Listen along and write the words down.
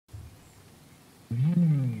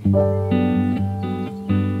Can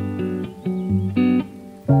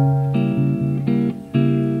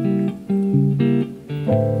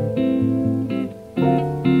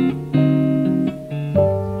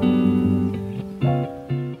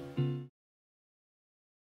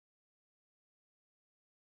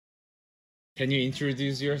you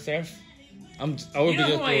introduce yourself? I will You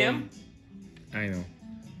know who I am? I know,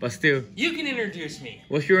 but still. You can introduce me.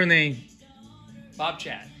 What's your name? Bob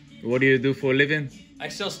Chad. What do you do for a living? I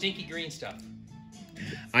sell stinky green stuff.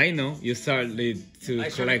 I know you started to I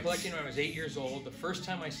started collect. collecting when I was 8 years old. The first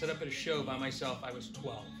time I set up at a show by myself, I was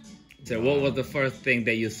 12. So what was the first thing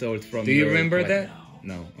that you sold from? Do you your remember collection? that?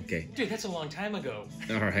 No. Okay. Dude, that's a long time ago.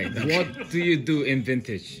 All right. What do you do in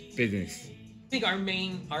vintage business? I think our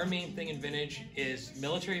main thing in vintage is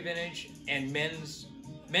military vintage and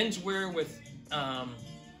menswear with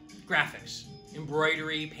graphics,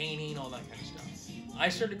 embroidery, painting, all that kind of stuff. I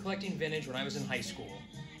started collecting vintage when I was in high school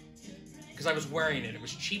because I was wearing it. It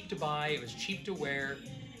was cheap to buy, it was cheap to wear,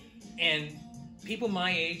 and people my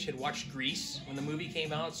age had watched Grease when the movie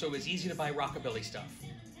came out, so it was easy to buy rockabilly stuff.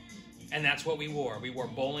 And that's what we wore. We wore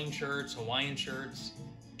bowling shirts, Hawaiian shirts,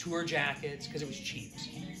 tour jackets, because it was cheap.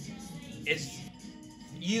 It's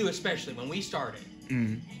you, especially when we started,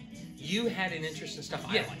 you had an interest in stuff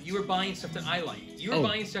I liked. You were buying stuff that I liked. You were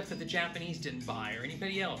buying stuff that the Japanese didn't buy or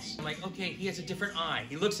anybody else. I'm like, okay, he has a different eye.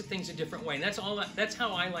 He looks at things a different way. And that's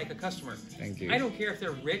how I like a customer. Thank you. I don't care if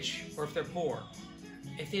they're rich or if they're poor.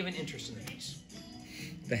 If they have an interest in the piece.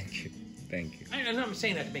 Thank you. Thank you. I'm not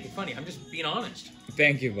saying that to make it funny. I'm just being honest.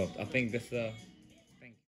 Thank you, Bob. I think that's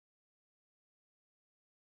thank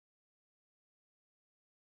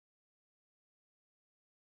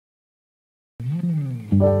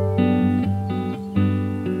you.